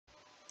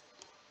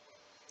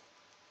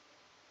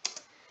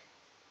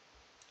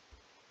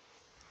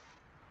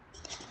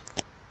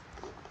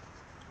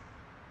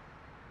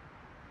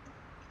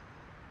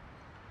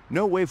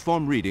No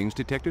waveform readings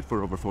detected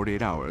for over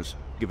 48 hours.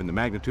 Given the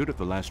magnitude of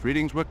the last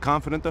readings, we're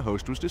confident the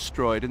host was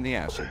destroyed in the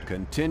acid.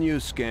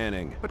 Continue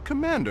scanning. But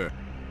Commander...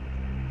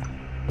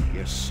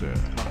 Yes, sir.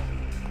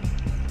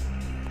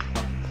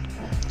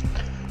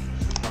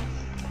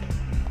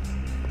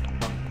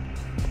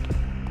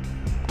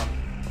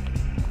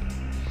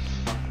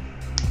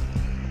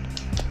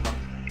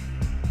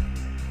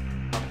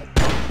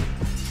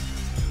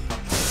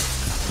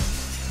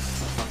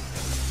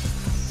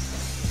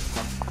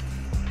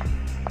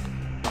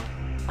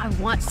 I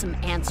want some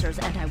answers,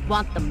 and I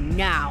want them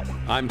now.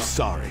 I'm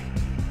sorry.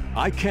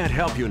 I can't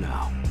help you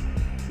now.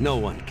 No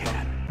one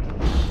can.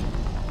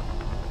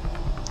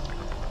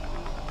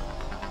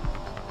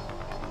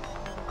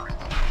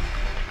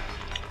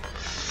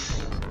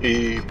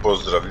 I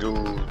pozdrav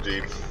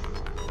ljudi.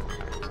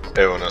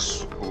 Evo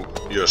nas u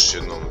još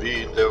jednom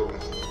videu.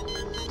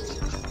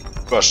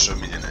 Vaše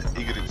omiljene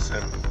igrice.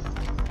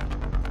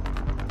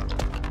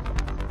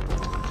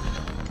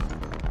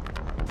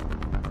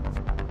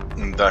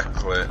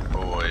 Dakle,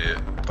 ovo je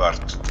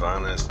part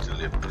 12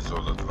 ili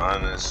epizoda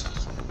 12.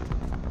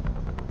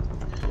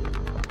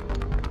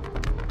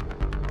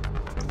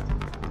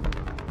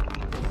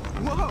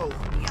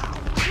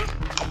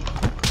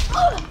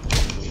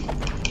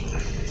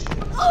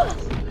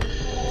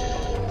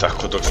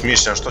 Tako, dok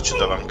smišljam što ću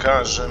da vam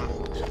kažem,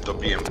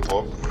 dobijem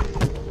po...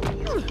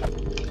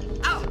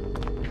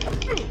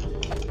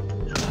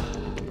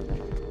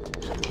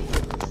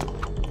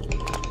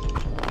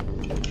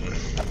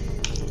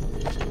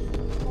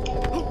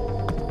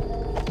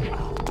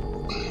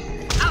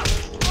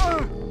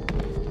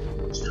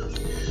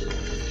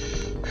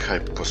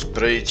 Hajde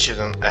posprejić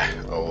jedan...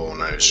 ovo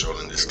najviše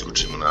volim da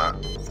isključimo na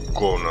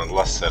govno od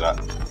lasera.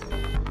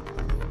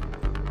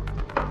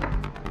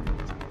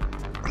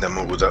 Da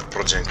mogu da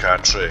prođem kao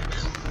čovjek.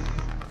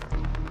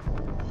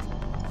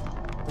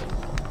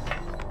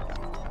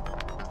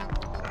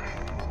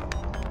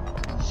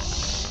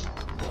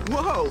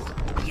 Whoa!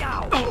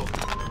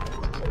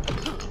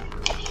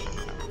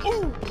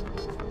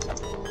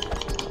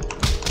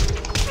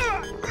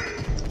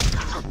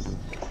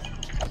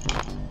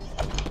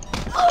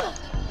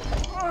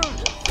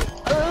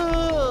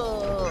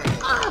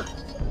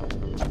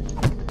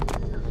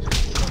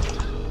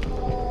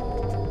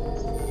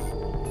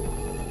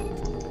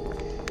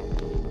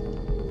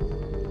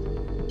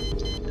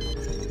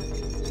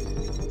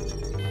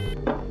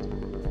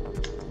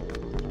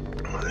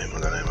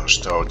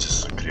 Šta ovdje je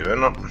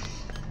sakriveno?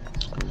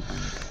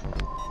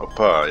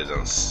 Opa,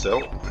 jedan sel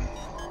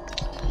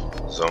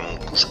za onu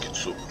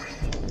puškicu.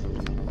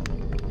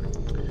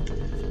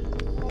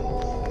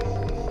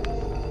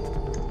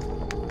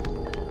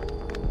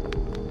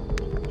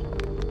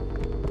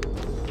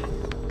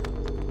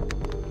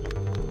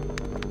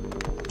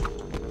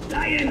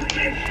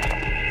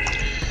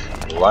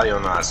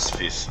 Lion's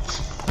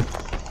Fist.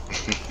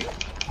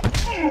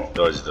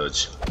 Dođi,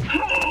 dođi.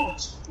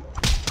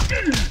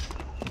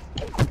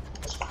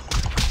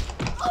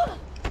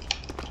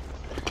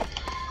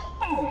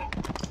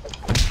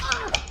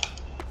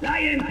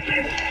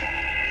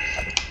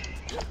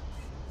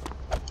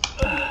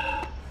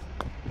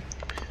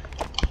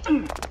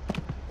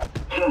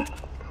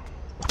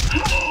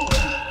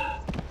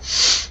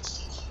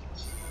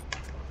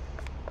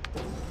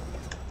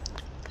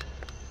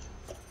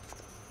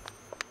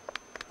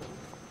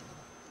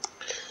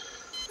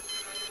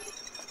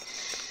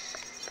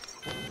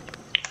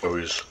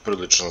 Ovi su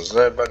prilično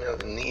zajebani,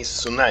 ali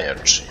nisu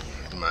najjači.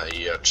 Ima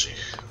i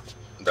jačih.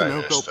 Daj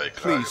nešto i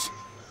kraj. Please,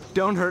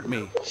 don't hurt me.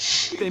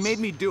 They made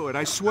me do it,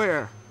 I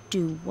swear. Do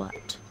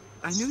what?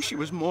 I knew she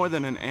was more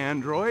than an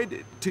android,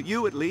 to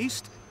you at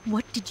least.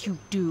 What did you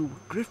do?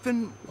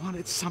 Griffin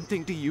wanted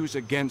something to use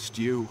against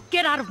you.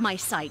 Get out of my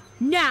sight,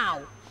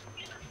 now!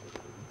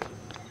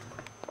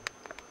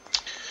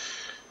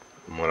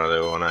 Mora da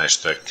je onaj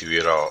što je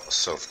aktivirao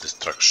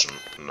self-destruction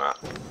na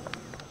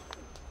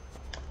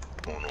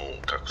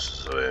onu, kako se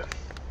zove,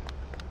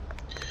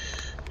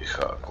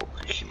 koliko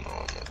ih ima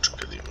ono,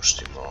 čekaj da imaš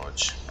ti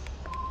moć.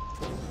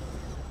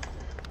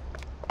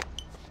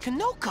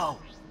 Kanoko!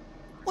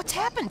 What's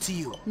happened to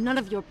you?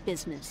 None of your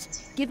business.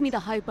 Give me the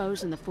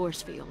hypos and the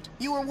force field.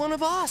 You were one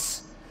of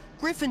us.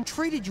 Griffin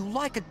treated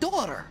you like a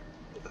daughter.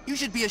 You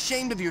should be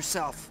ashamed of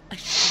yourself.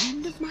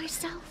 Ashamed of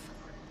myself?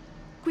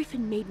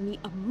 Griffin made me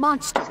a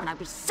monster when I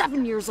was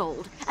 7 years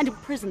old, and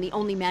imprisoned the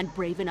only man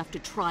brave enough to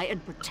try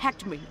and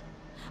protect me.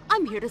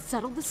 I'm here to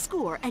settle the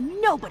score,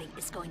 and nobody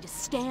is going to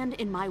stand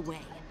in my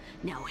way.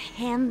 Now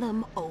hand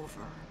them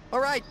over.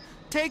 All right,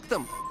 take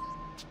them.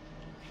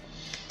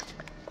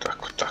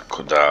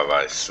 Tako,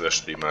 davaj sve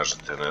što imaš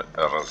da te ne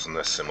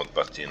raznesem od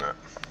batina.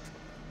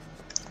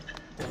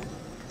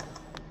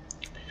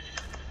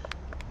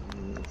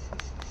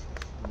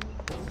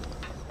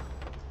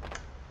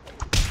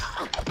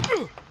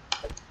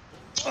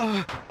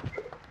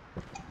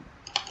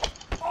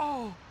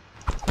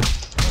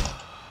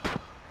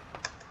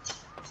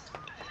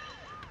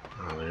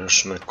 Ali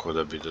još neko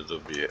da bi da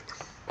dobije.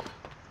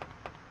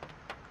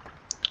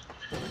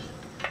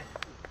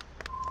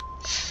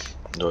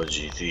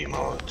 Dođi i ti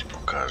malo ti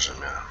pokažem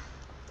ja.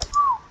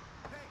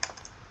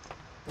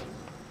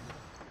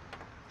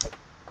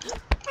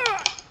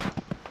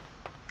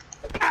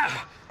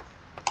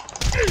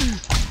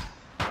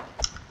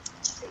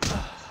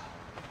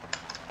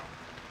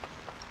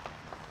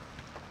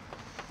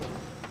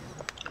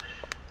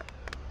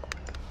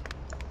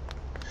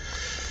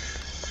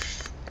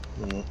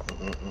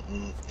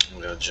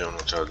 Ja gdje ono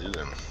treba da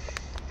idem?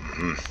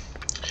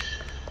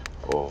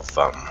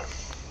 Ovam.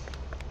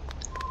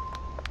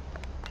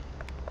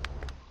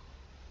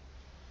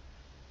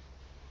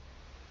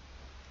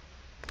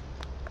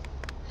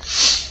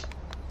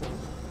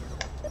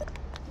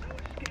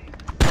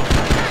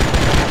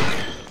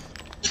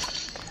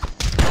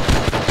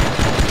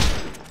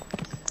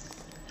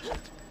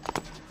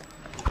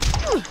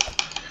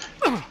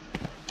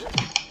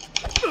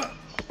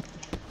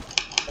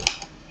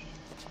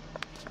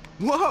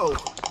 Whoa!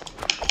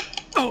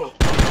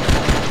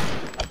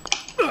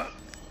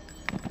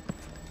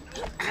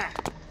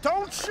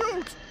 Don't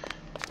shoot!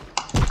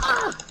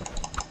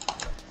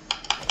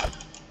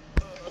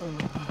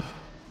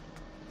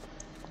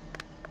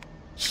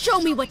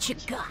 Show me what you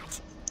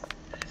got.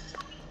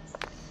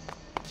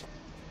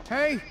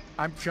 Hey,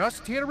 I'm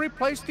just here to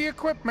replace the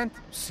equipment.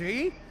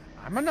 See?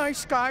 I'm a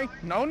nice guy.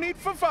 No need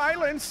for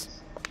violence.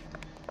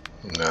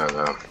 Da,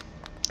 da.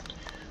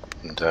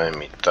 Daj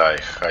mi taj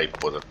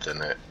hajpo da te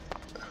ne...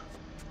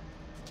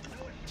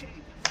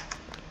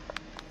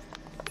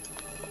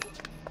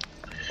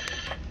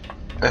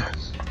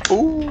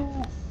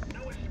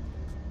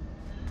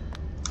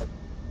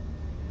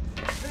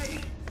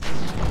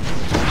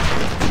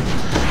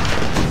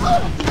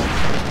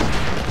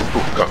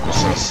 Kako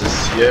sam se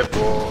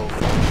sjebao.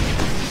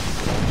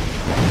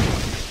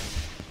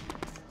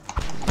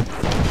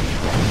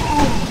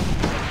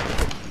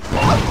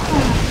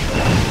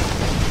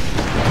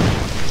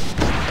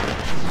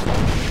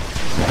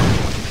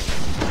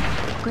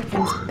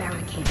 Griffin's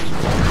barricaded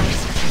with high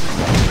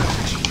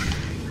security.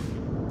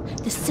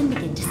 The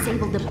Syndicate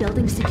disabled the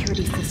building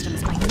security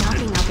systems by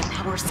knocking out the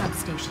power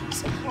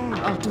substations.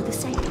 I'll do the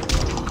same.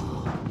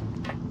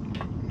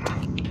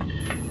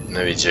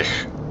 Ne vidjeh.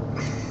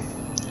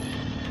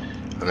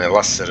 One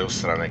lasere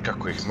usrane,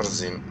 kako ih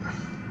mrzim.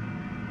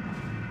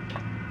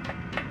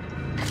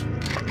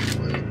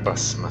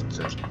 Bas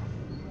mater.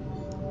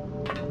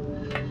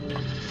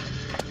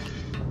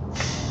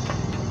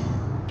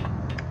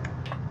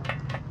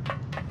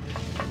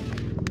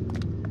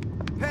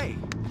 Hey!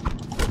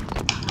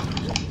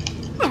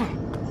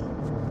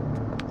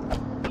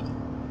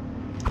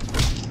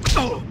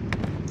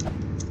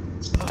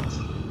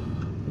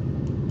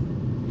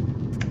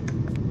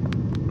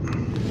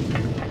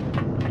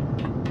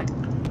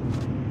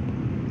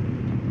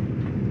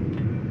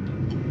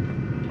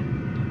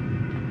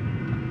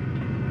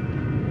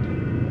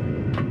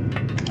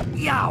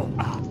 Yow!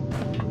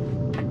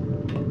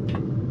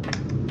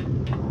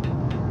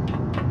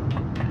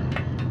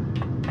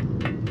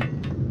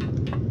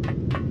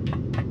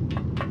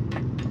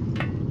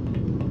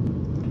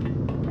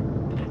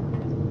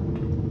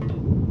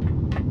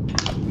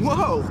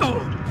 Whoa!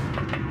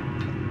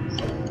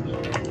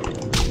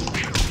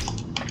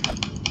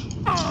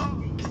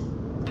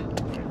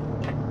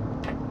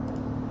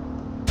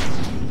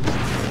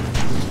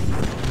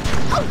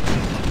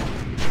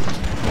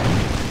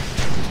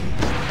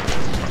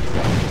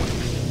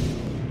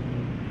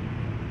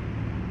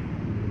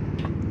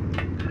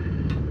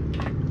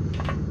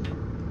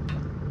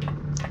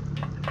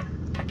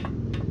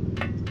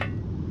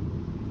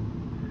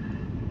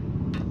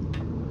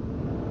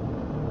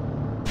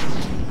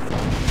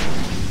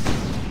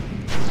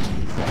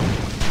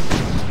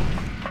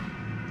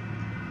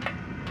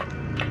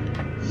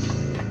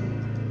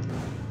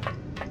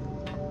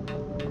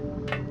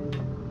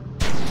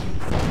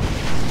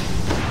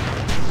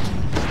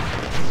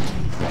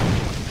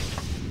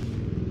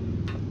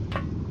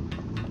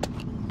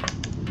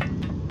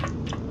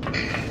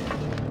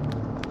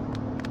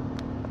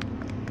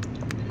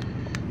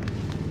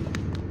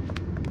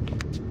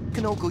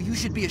 Kanoko, you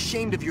should be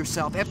ashamed of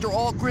yourself after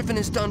all Griffin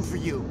has done for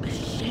you.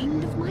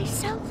 Ashamed of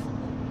myself?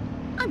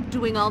 I'm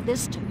doing all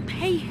this to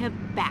pay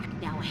him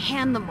back. Now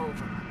hand them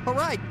over. All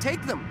right,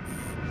 take them.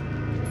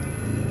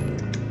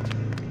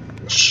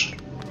 Shh.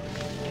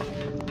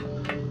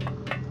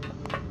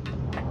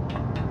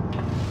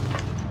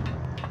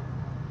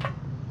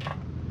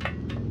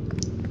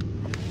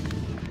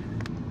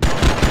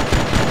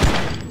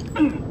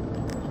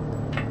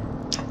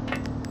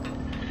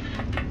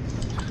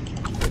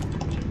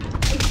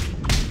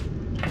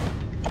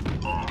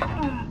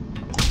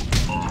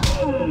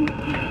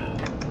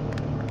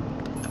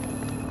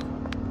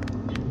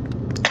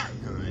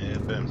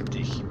 Jebem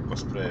ti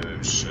hipospreje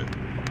više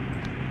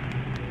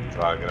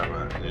 2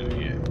 grama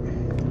energije.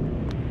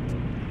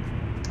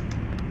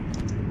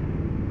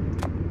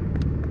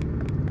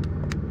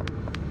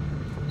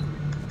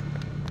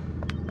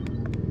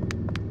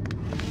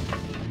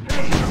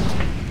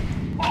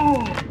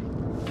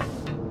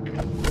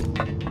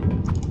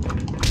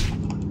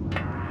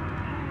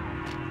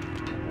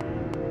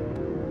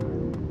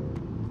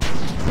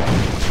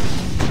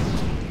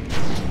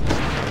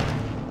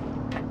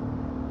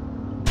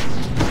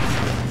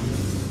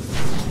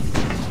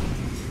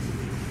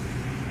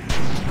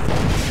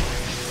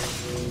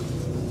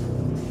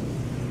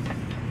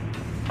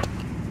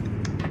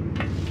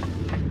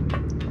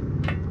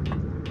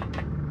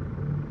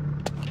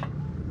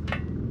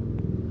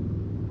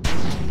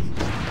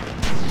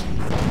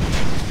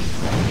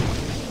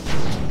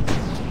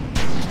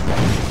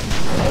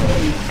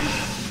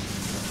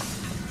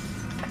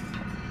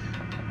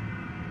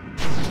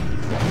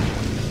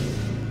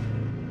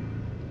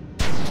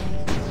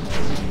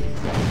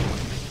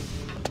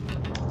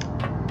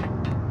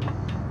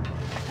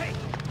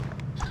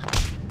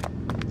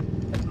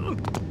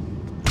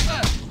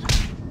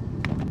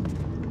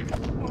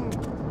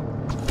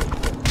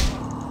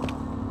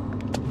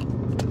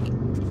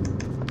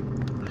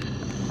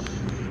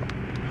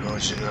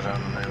 Ovdje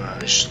naravno nema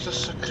ništa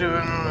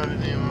sakriveno, ne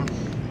vidimo.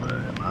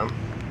 Nema.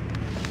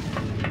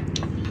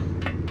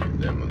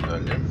 Idemo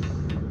dalje.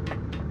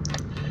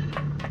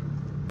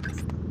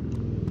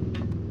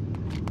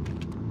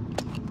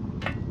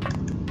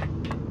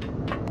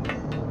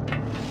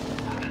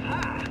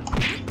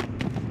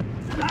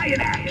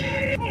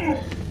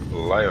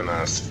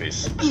 Lion's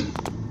Fist.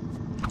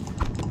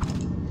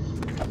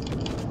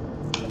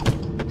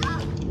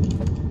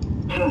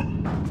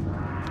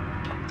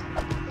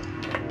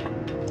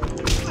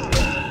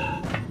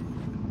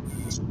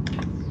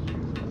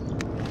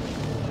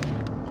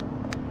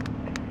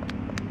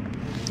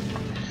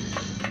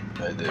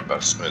 Ajde,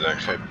 bar smo jedan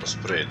hypo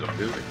spray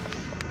dobili.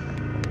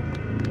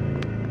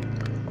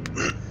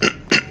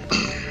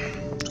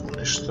 Tu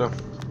ništa.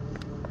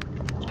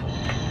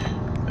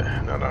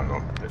 Naravno,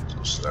 opet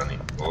u strani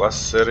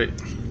laseri.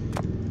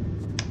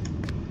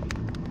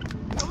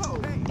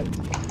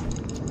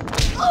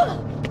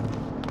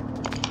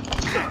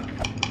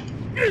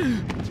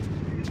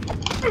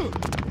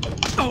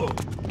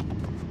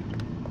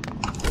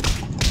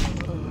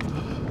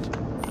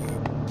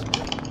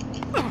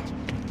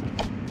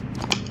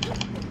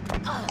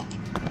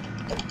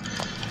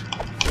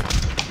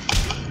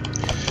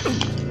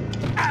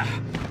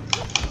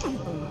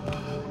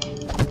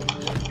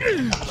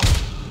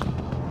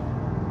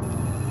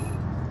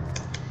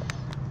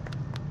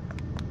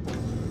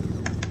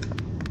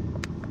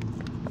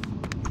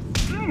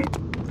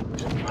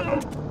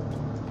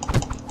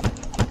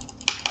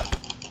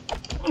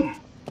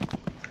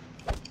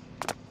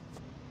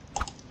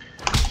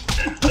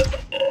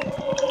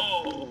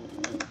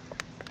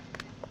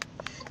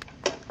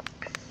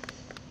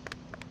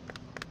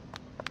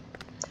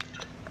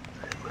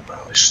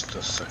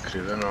 Što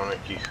sakriveno,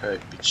 neki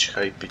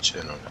hajpić,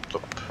 eno ga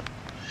top.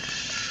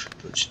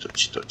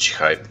 Doći,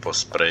 hajp po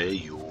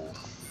spreju.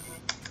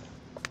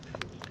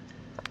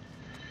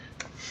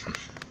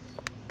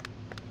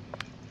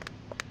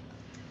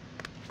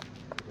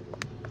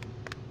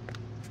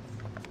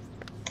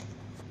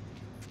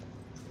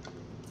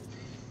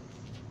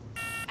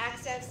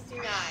 Access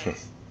denied.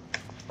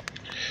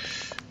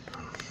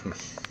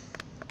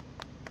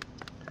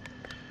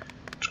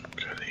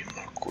 Čekaj da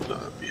ima kuda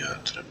bi ja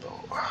trebao,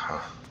 aha.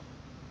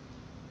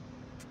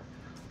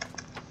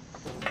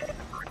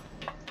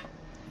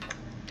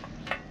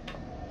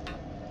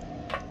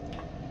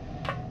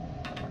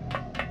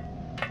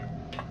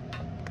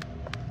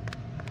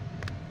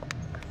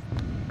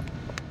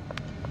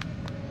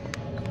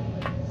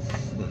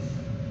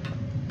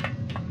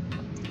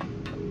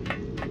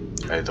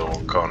 Ajde,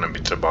 ovo kao ne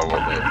bi trebalo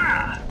da je...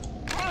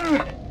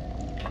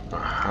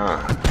 Aha.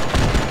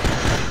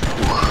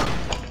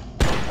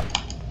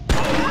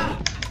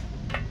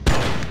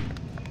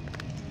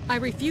 I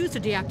refuse to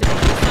deactivate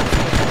this substation.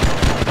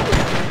 You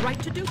have no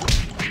right to do it.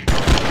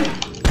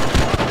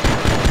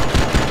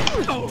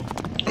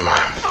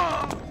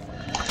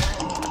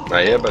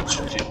 Najebat ću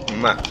ti,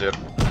 mater.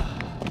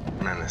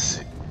 Mene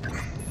si.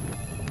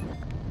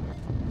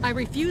 I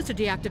refuse to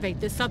deactivate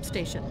this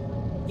substation.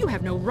 You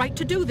have no right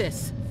to do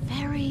this.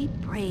 Very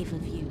brave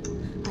of you.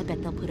 I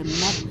bet they'll put a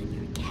medal in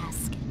your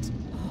casket.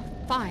 Oh,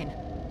 fine.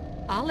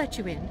 I'll let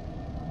you in.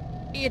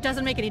 It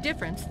doesn't make any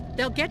difference.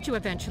 They'll get you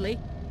eventually.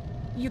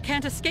 You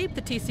can't escape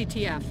the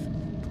TCTF.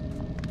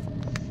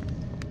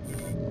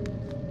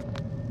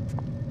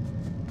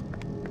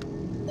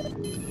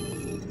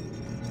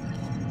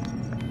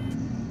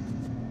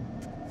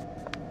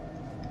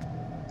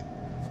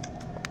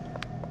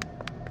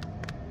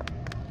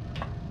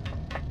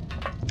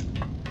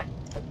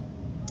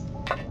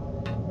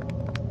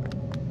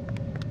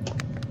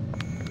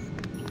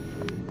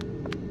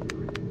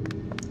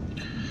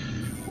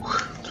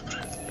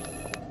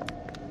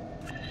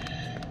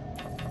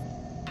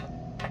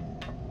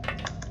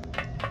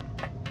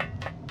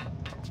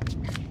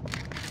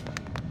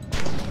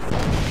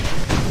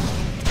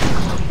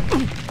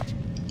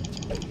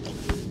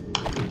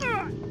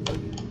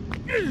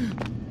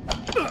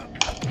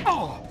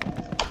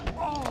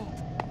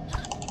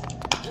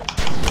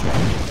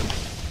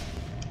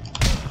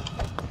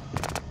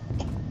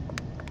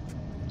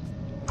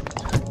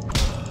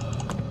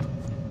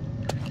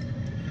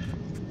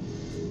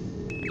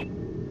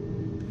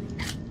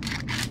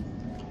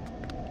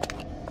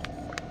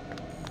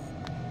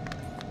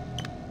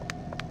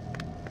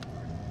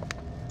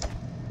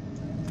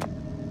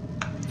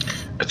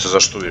 Eto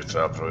zašto uvijek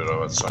treba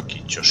provjerovati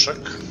svaki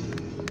ćošak.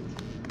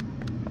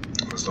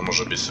 Možda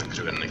može biti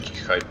sakriven neki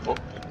hajpo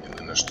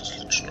ili nešto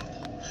slično.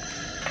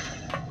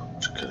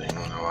 Čekaj da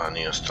ima ova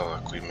nije ostala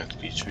koji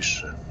metkić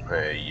više.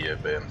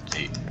 Jebem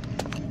ti.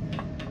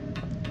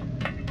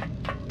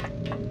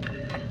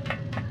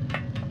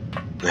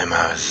 Nema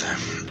veze.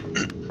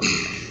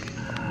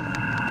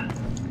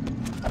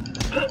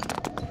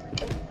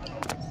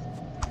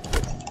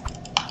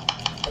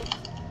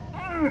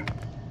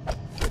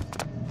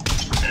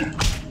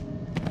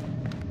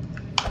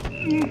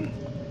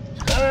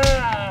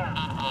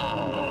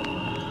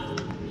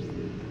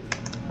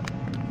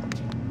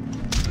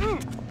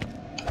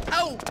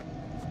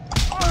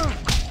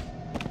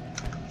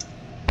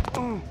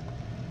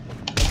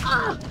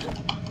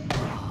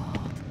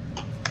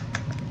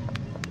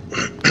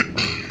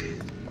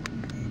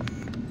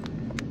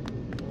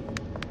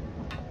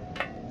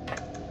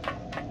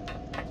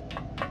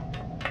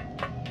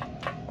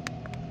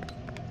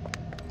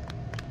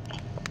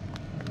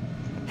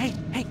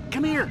 Hey,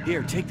 come here.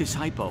 Here, take this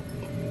hypo.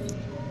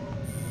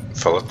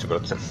 Hvala ti,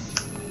 brate.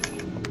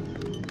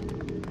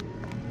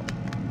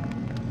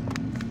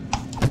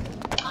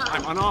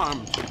 I'm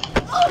unarmed.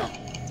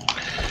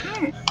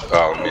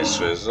 Ali mi je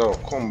svezao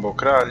kombo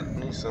kralj,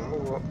 nisam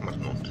mogao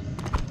mrnuti.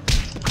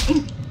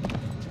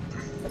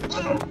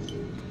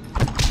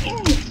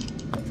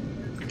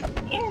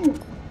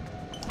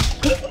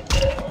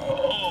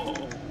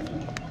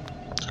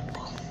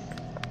 Tako.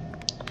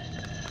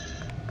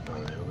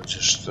 Ali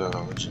ovdje šta,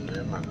 ovdje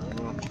nema,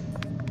 dobro.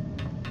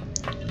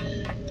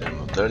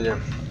 Idemo dalje.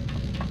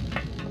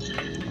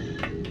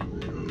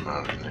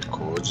 Mali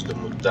neko ovdje da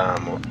mu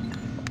damo.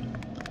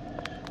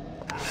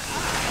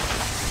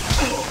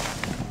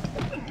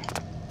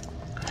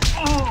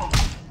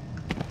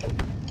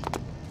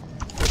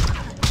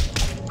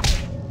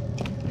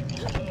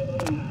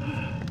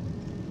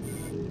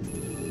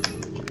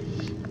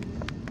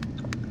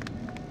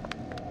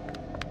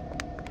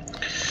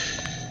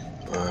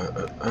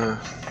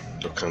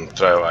 Dok nam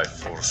traje ovaj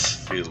force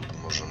field,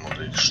 možemo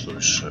da ih što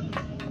više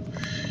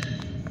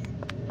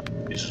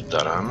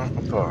izudaramo,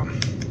 pa...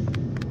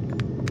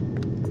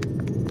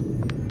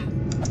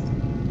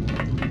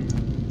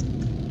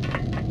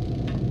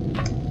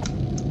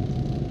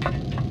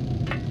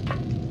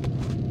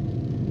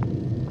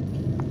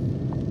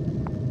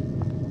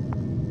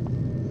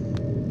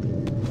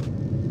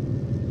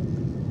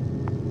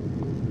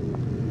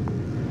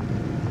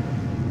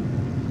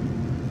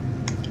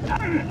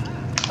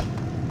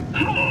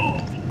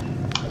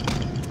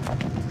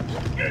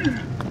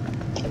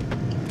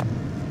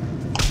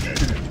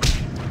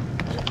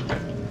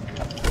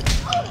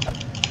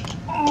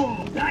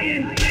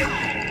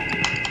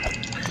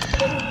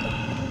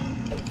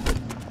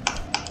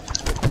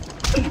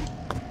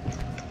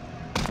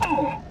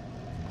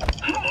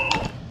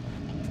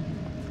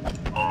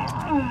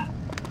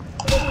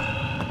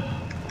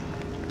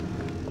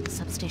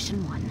 Substation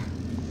 1.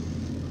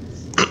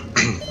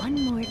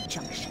 One more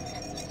junction.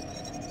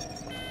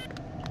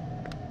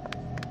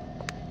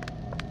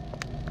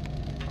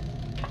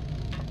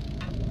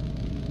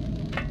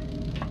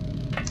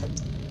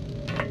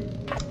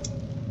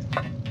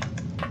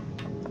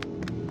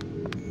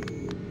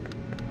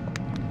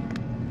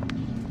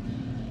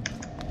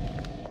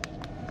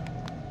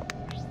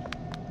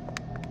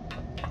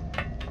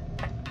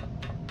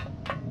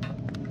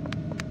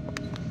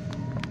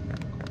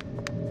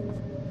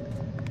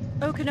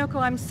 Okonoko,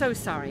 I'm so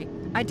sorry.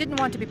 I didn't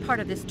want to be part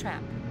of this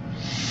trap.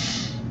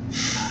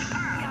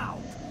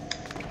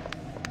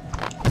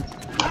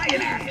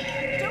 Don't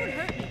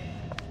hurt me.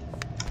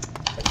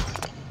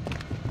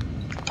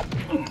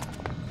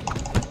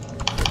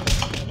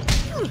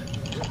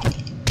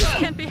 This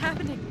can't be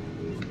happening.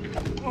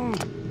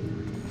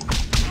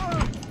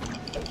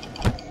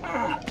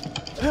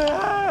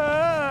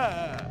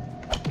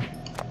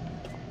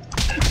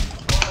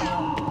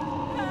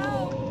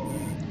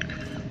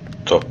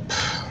 Top.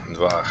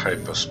 2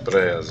 hyper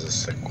spraya za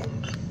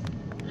sekundu.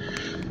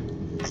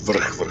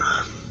 Vrh.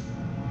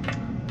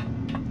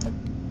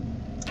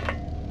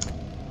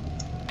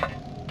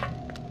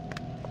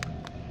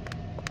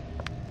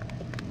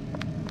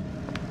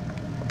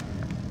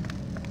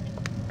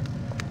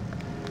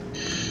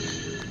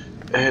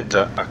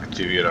 Da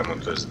aktiviramo,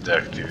 to jest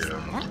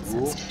deaktiviramo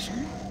tu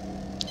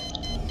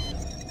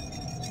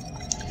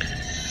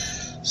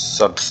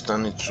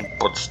substanicu,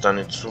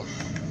 podstanicu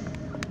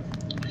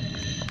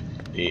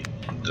i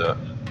da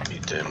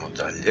idemo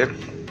dalje.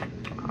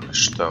 Ali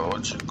šta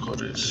ovdje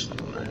korisno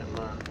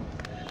nema.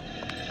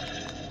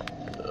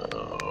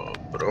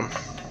 Dobro.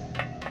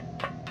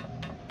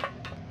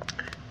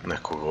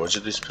 Nekog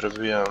ovdje da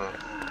isprabijamo.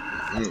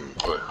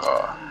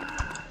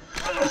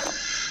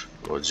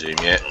 Ovdje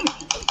im je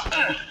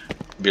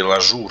bila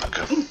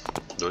žurka.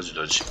 Dođi.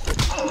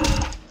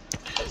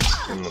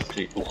 Imamo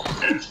 3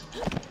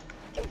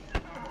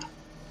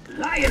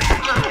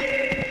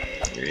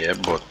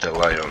 Jebote,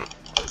 Lion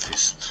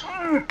Fist.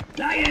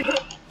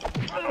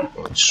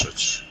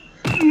 Hoćeš.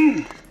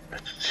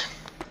 Eto ti.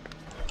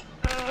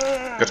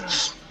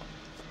 Grc.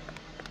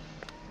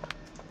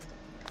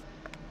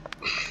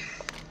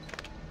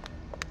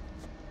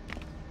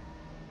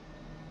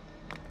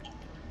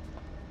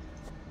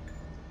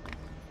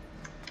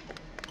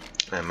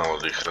 Malo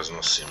da ih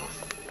raznosimo.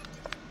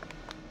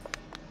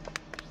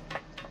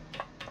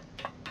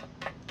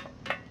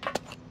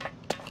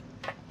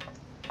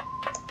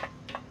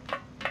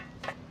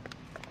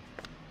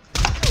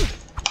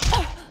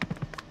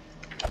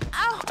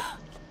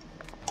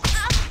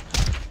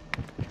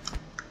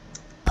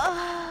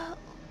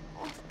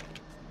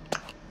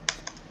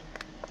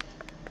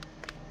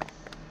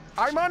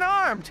 I'm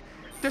unarmed.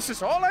 This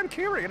is all I'm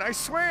carrying, I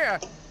swear.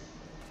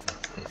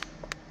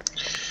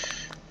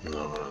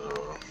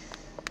 Dobro.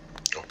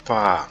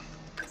 Opa.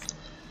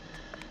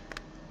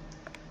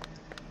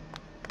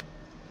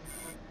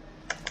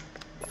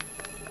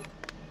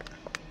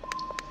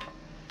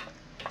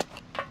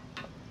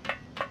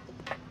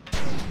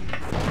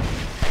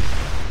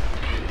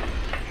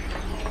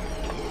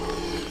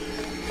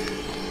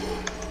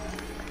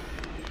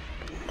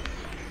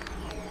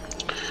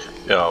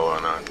 Ja, ovo je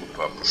ona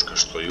glupa puška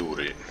što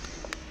juri.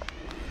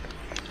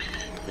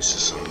 Mislio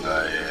sam da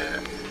je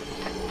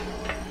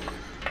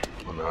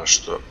ona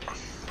što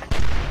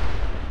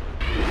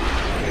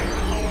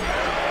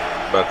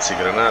baci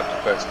granatu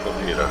pa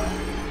eksplodira.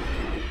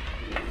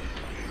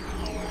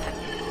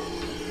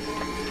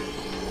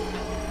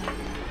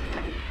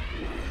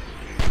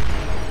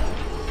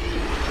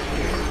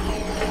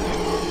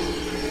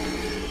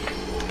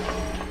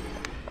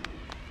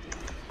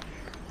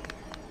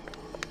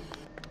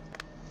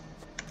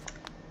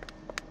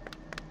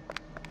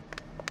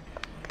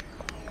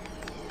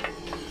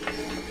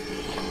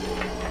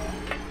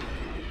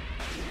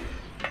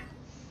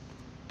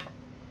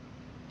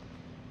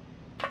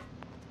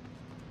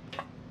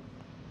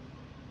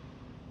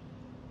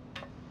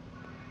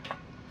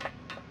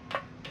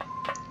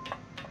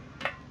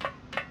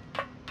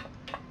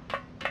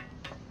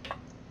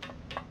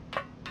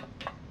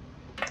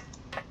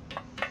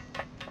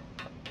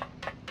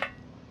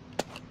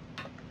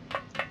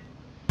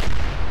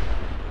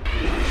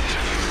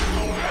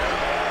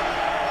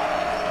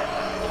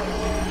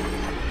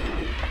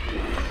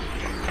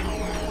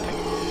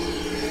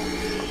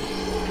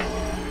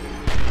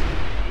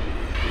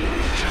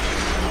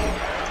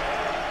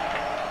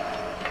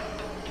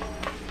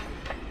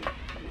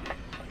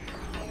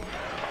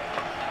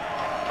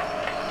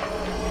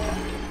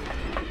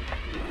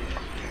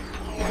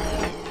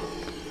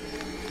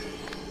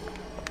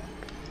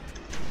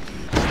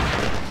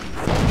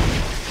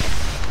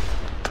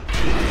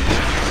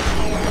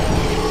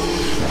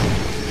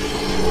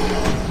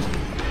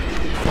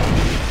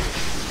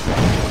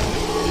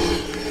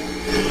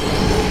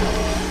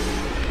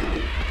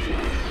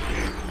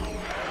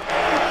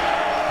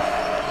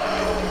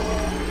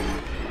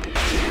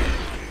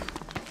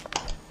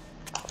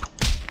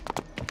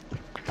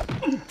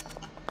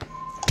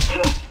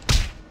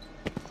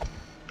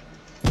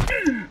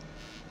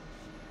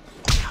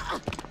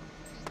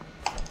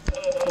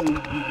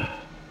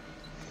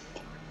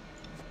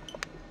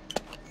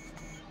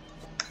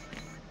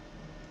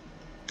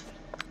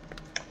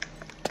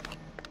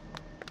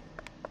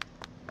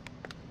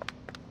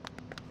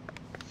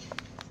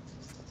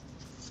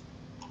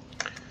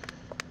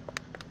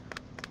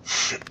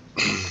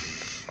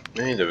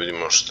 I da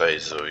vidimo šta je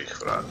iz ovih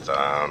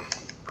vrata.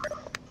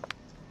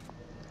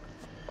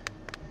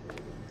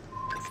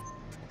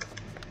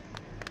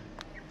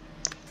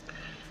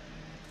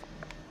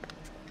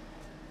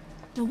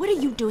 Now what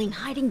are you doing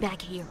hiding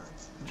back here?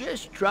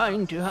 Just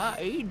trying to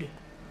hide.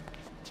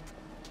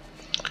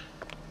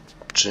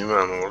 Če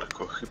imamo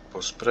ovoliko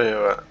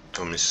hiposprejeva,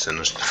 to mi se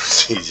nešto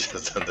sviđa,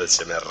 znam da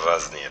će me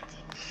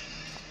raznijeti.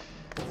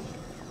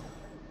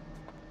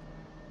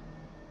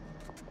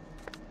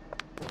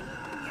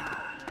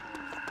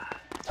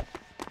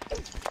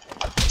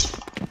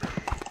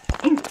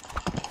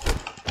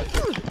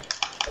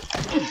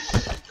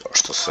 Kao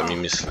što sam i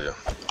mislio.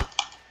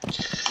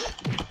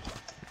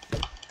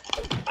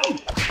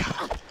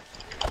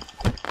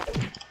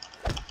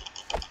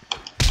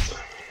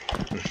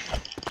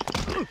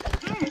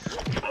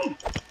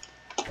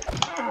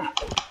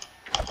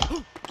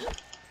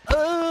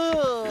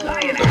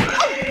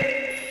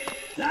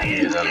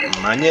 Jedan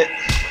manje.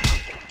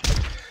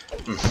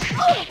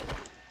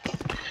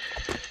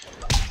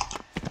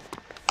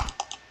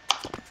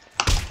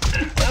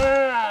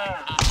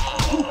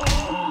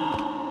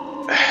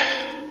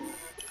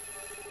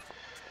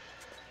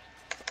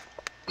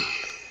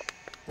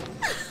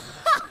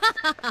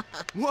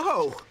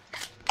 Whoa!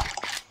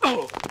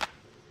 Oh!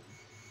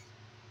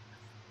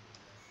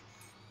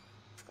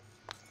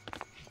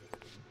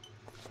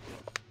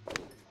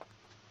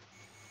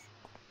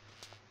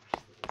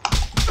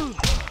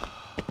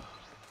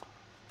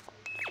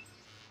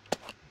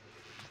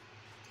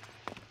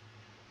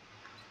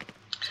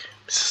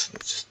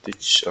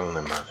 Stić, ali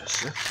nema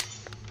veze.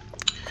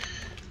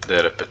 Da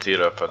je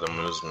repetirao pa da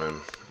mu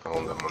uzmem, a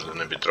onda možda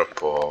ne bi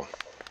dropao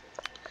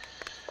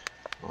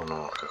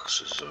ono, kako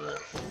se zove.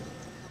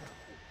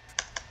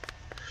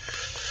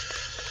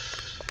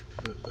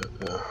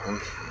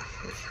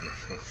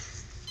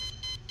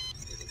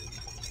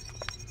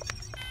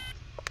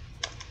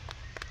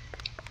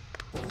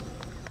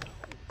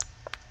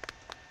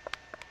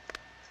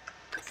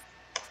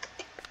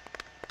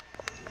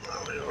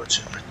 Ali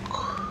hoće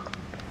neko.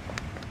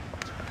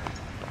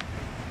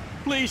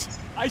 Please,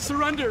 I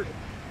surrendered.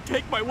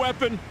 Take my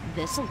weapon.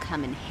 This'll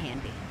come in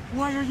handy.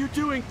 Why are you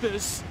doing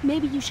this?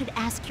 Maybe you should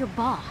ask your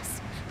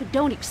boss, but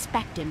don't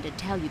expect him to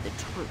tell you the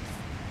truth.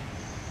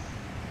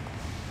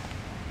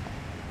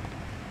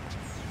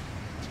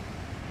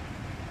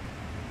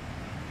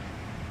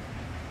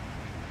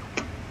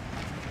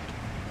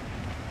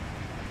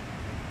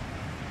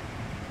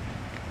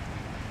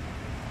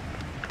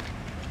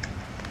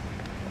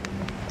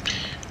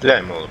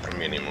 Daj malo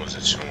promijenimo,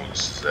 uzet ćemo da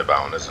se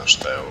zebao, ne znam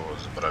šta je ovo,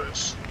 zaboravio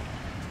sam.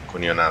 Ko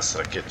nije ona s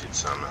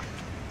raketicama.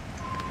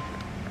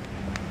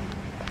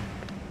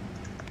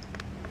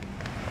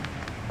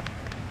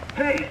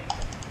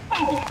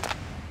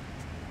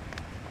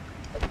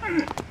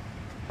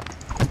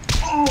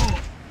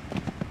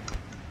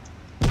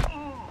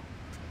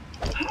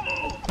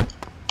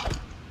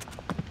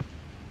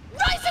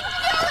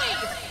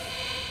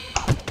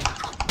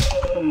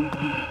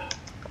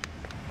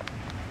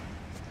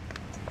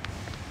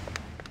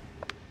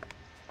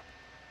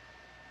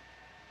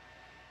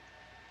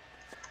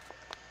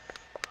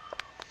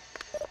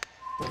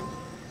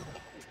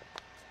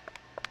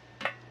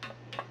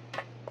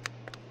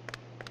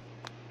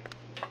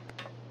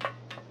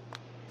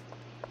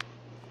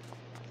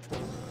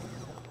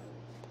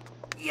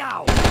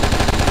 Yow!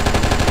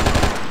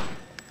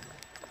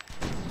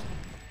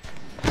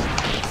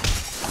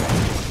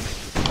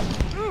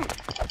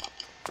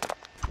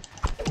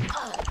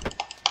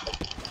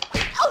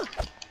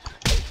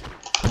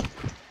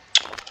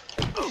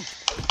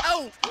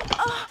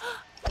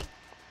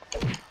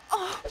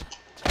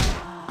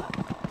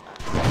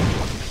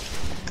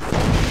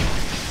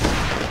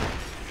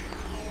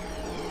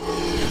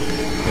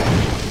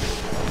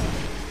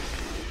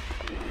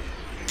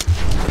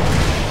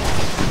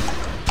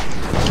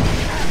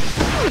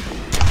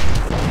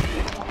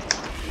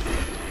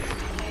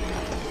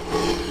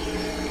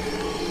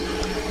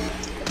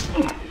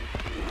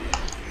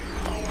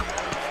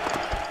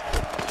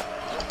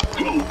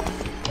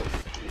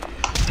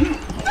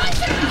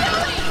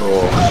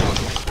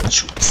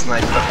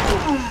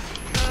 Snajperku.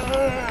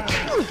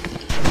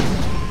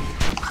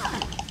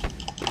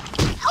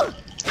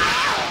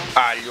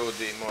 A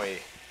ljudi moji.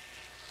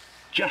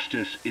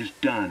 Justice is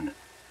done.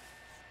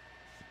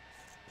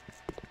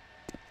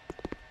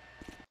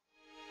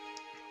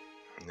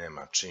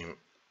 Nema čim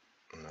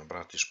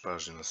nabratiš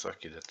pažnju na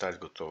svaki detalj,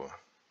 gotovo.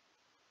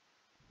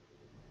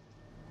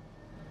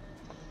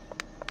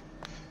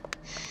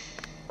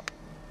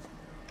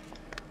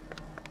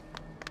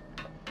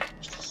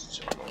 Što se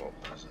će malo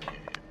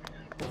opraznije.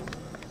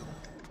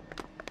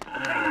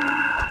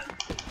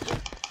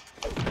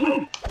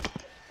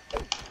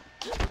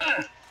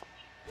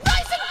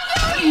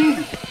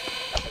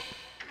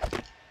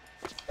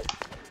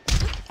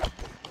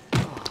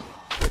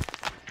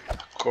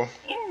 Tako.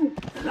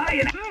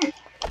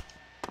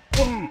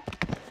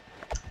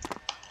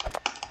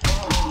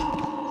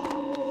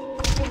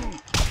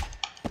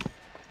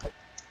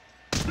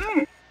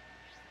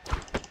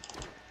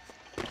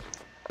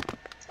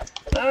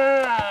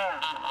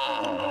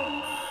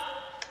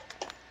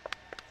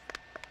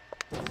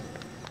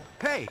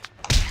 Hey!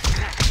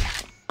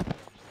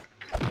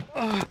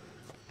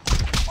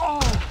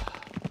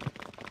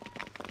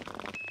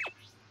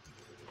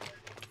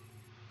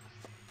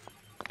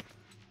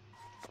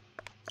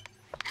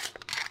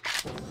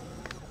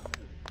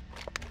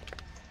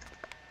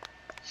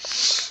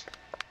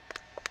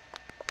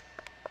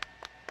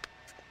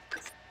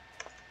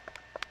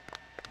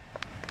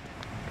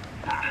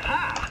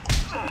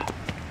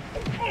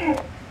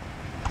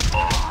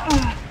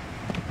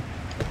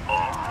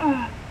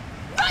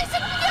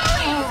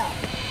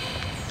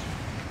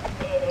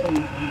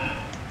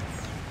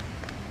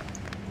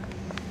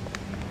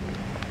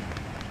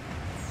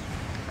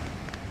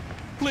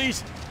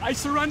 Please, I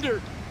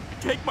surrender.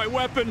 Take my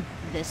weapon.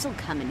 This'll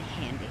come in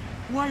handy.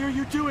 Why are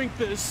you doing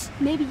this?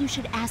 Maybe you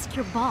should ask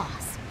your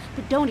boss,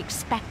 but don't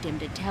expect him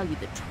to tell you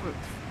the truth.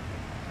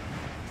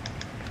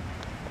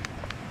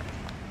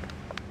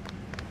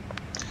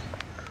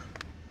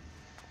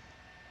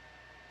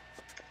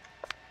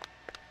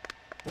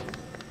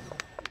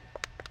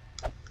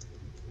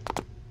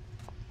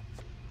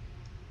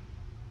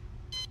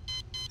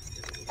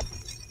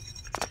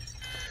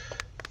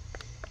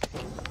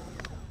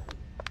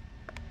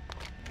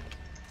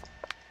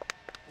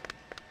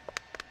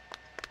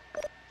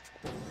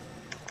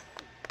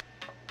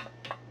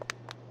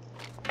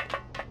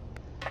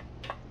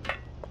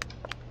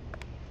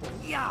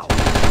 Yow!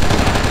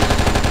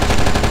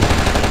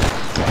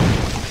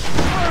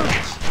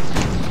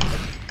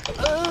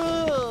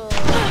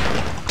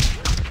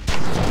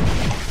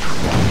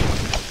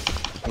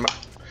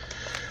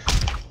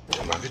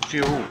 Ma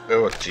vidi ovu,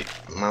 evo ti,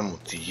 mamu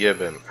ti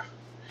jebem.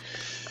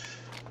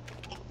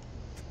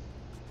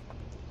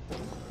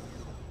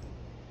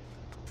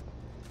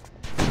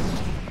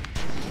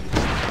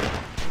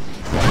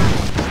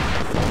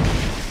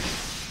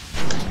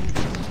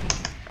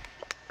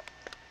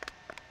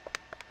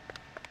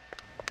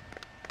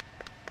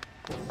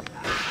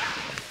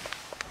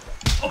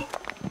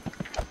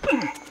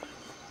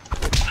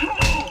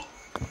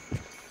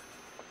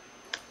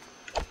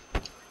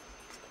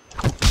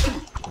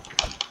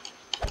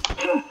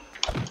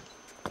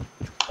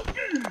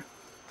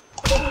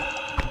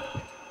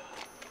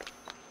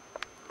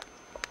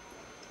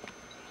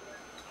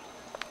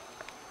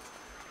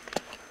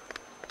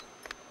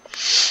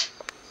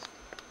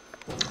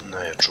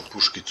 Najjaču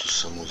puškicu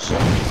sam uzeo.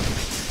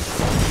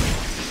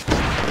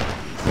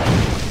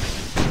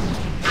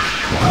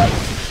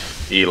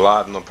 I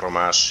ladno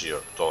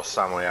promašio, to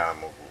samo ja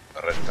mogu,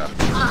 retard.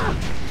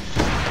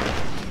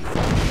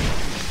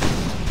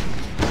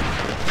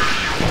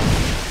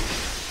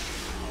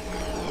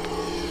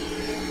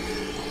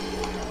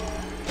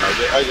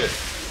 Ajde, ajde.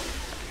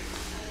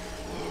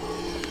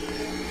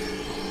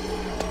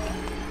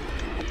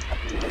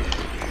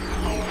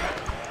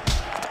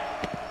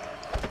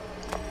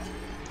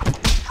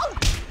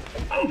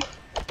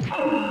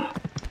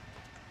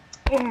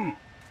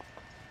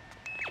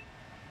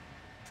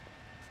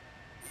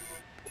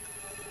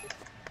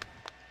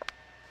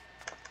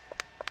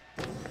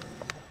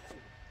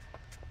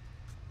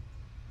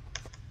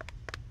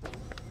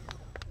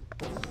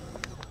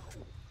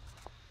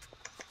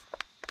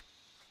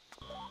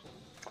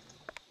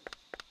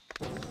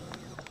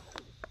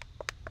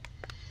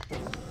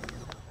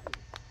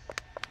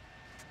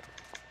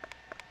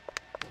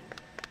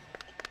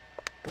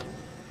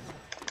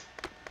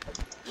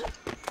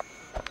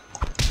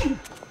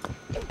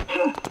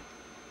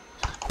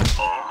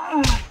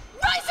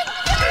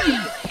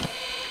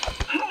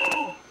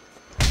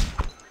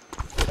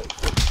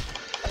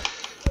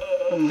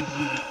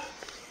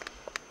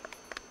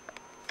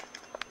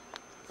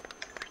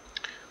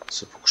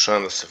 Se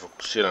pokušavam da se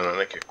fokusiram na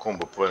neke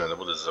kombo poene da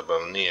bude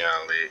zabavnije,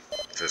 ali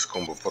to je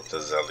kombo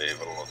poteze, ali je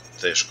vrlo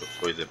teško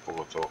to ide,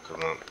 pogotovo kad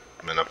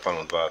me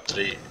napanu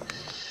 2-3,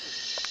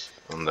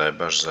 onda je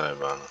baš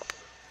zajebano.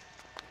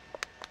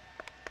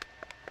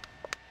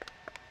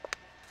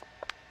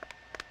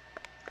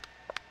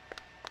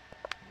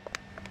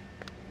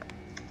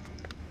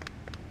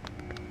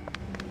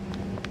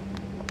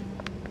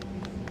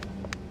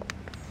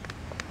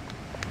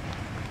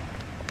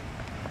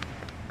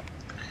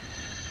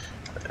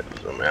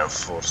 Uzmem jedan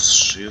force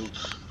shield,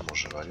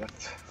 može valjat.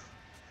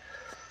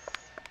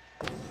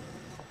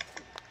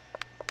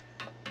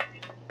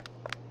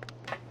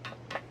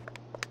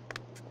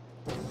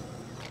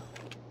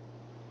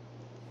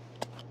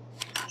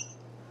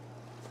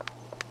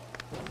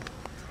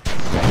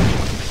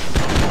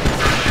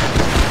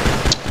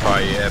 Pa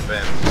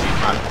jebem ti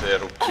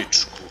materu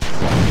pičku.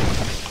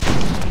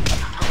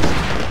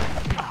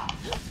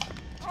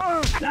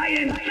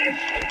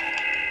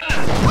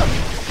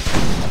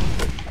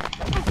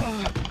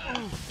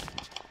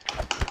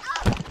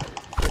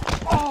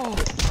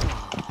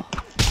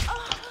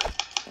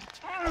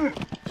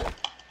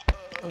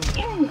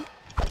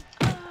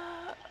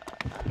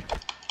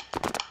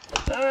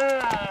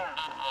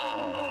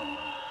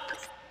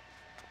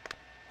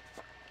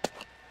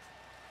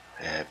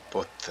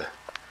 Bote.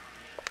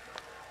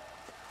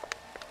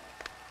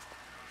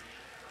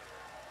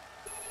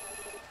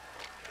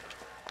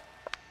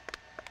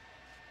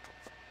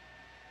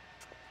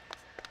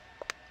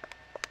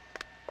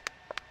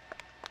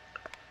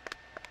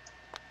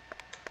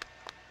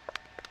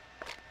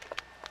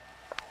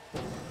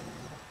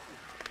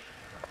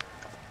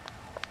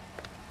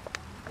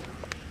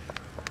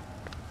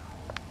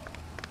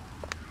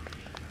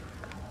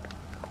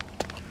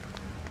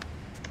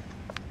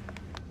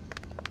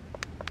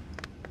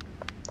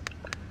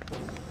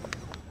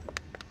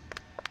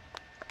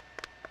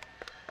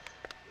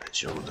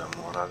 Neće ovdje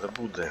mora da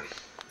bude.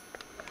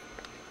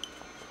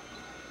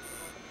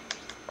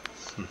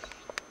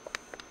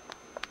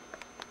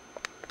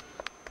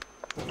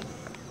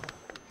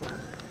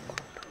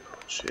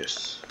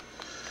 Yes.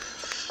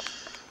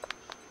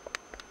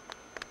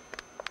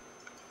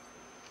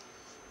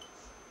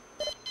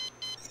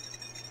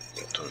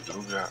 To je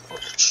druga,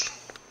 odlično.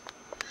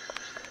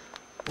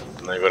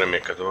 Najgore mi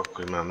je kad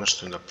ovako imam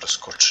nešto i da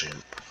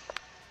preskočim.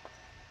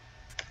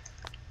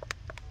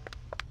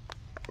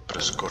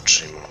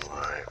 Preskočim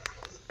ovaj...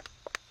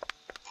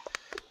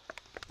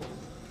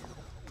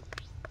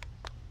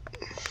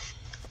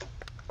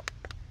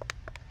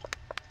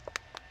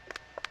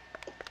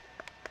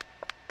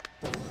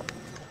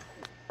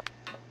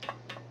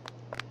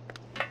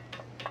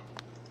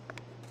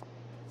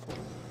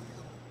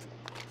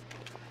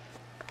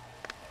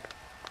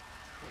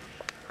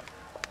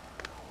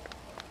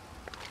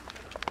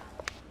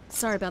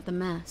 Sorry about the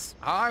mess.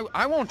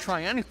 I won't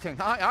try anything,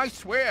 I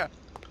swear.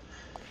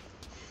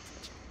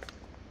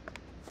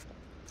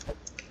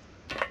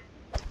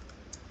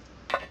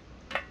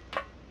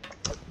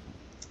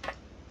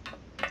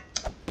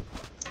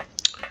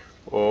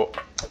 O,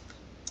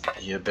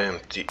 jebem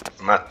ti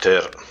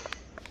mater.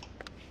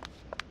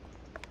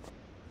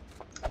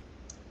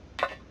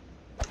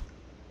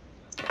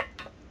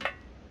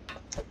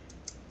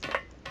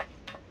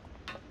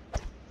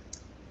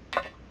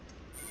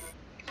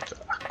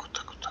 Tako.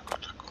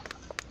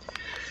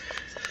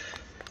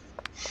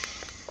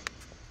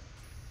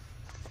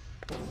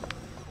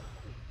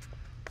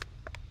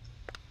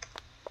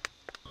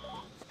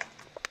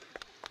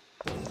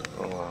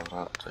 Ova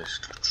vrata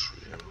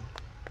isključujem.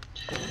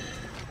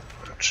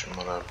 Znači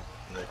mora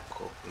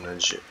neko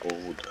nađe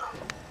ovuda.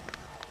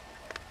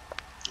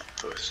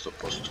 To je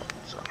 100%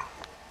 zano.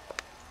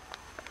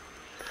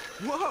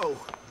 Whoa!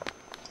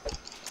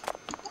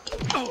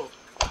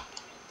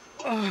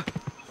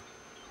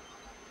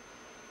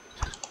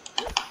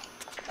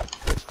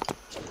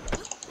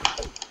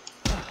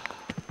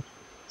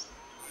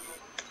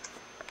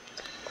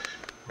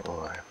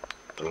 Ovaj,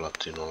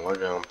 relativno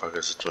lagano, pa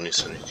ga zato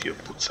nisam ni htio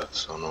pucat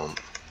s onom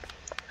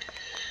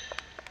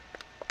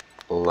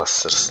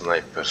laser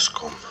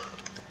snajperskom.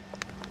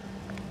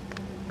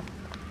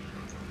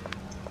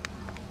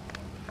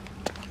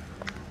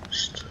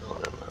 Što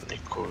nema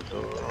nikog,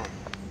 dobro.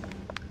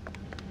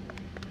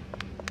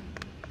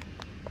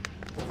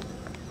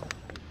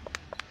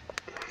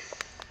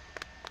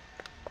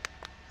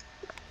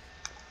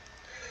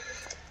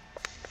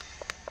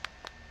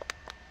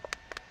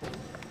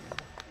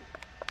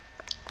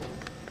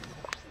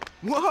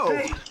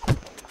 Whoa!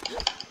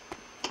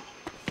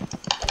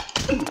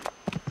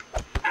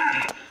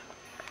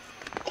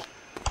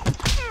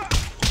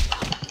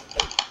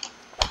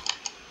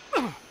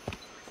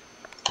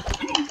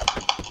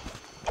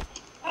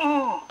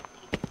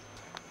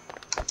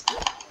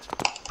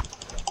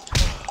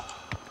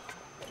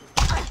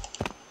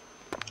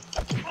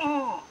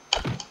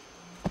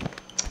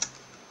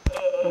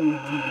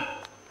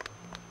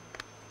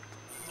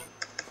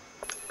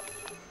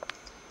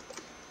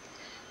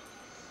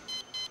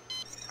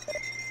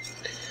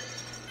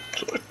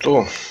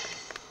 to.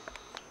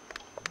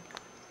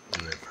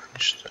 Nema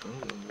ništa.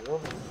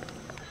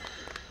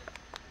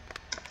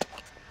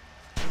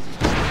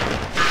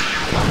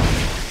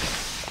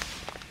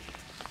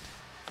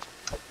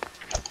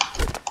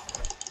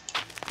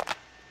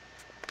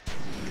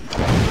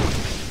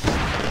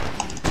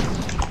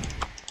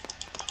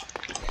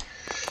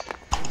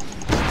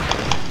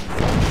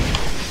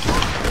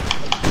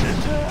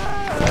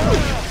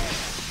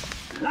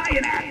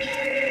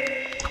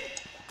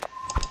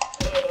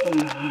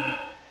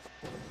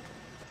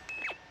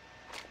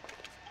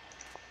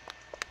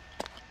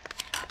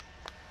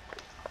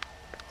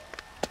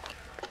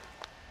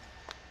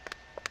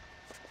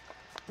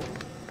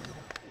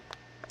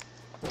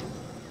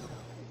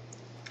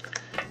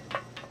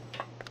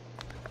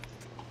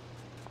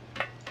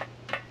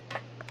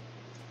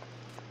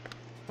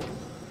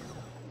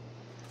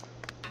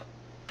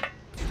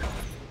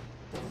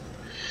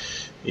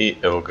 I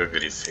evo ga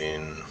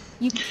Griffin.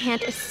 You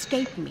can't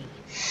escape me.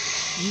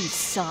 You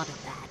saw to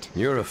that.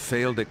 You're a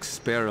failed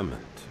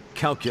experiment.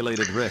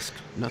 Calculated risk.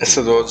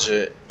 Sad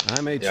dođe,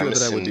 I made ja sure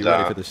that I would mislim be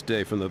ready da for this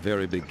day from the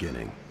very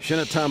beginning.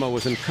 Shinatama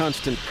was in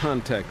constant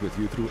contact with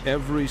you through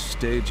every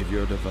stage of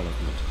your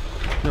development.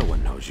 No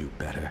one knows you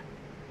better.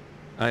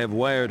 I have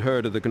wired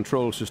her to the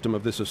control system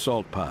of this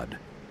assault pod.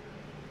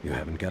 You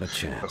haven't got a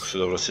chance. Ako se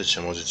dobro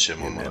sjećam, ovdje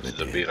ćemo morati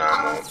da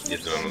biramo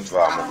jedino na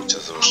dva moguća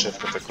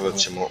završetka, tako da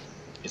ćemo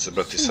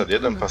izabrati sad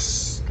jedan, pa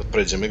kad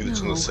pređemo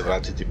igricu, onda se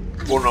vratiti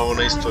ponovo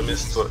na isto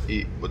mjesto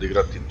i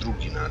odigrati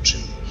drugi način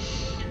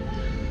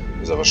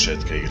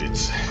završetka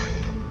igrice.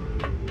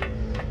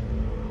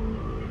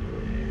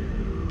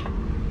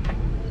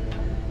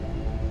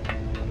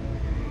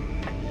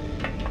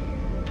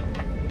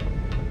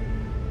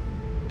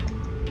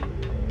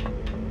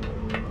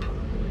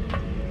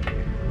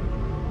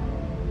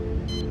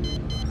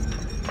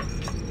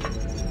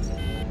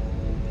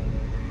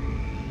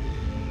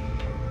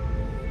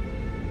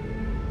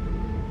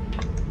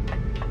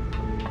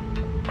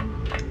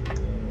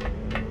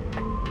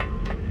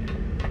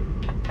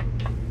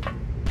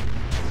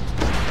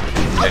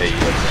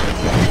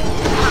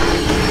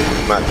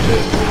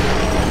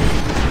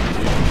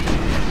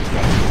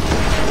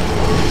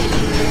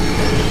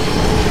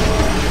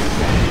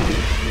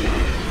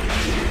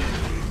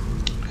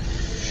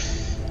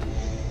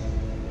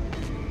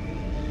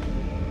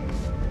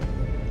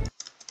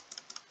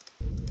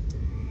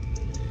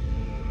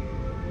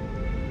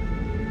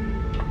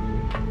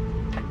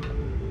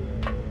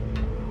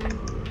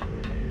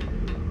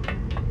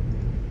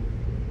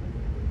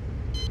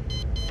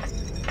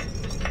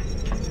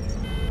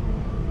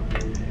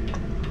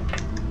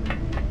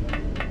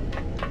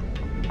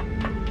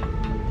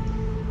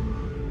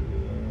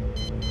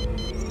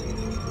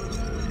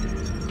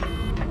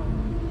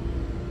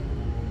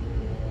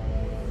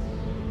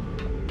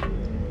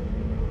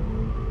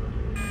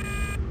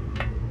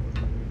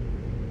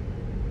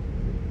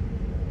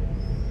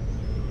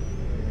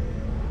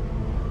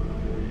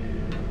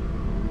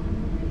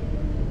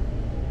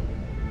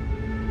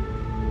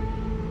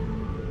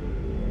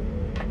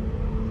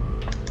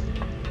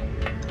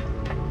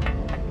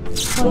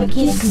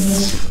 Forgive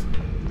me.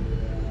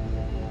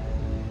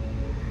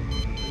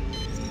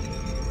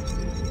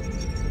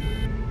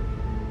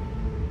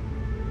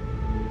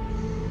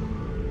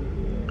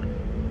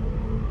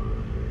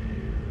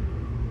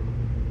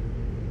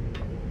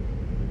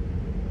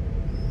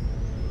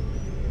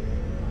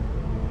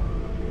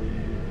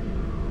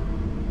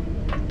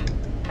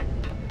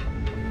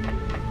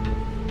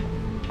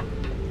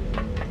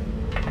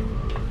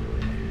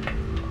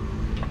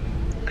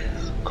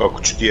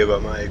 Kako ću djeva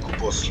majku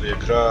poslije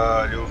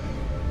kralju.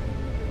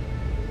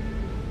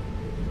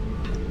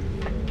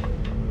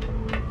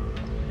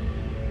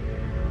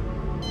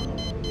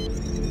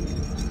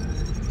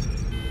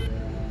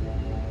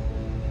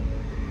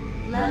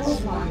 Level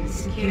 1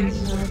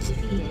 security node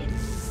defeated.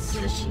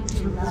 Switching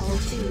to level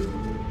 2.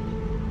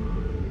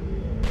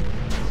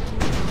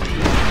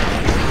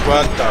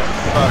 What the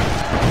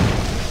fuck?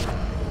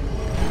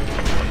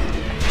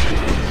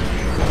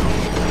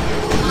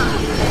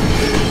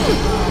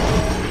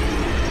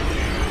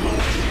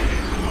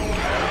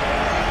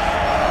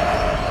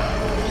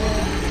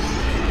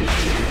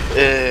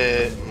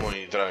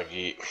 Moji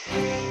dragi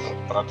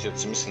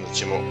pratioci, mislim da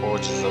ćemo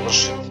ovdje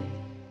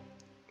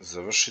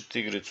završiti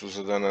igricu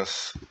za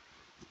danas,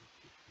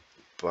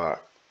 pa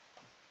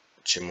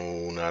ćemo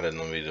u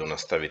narednom videu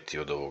nastaviti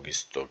od ovog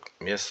istog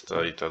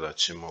mjesta i tada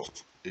ćemo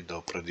i da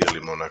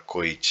opredijelimo na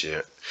koji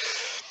će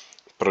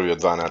prvi od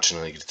dva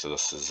načina igrice da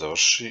se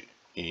završi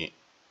i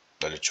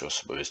dalje ću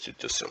vas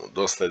obavijestiti o svemu.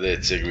 Do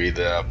sljedećeg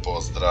videa,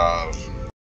 pozdrav!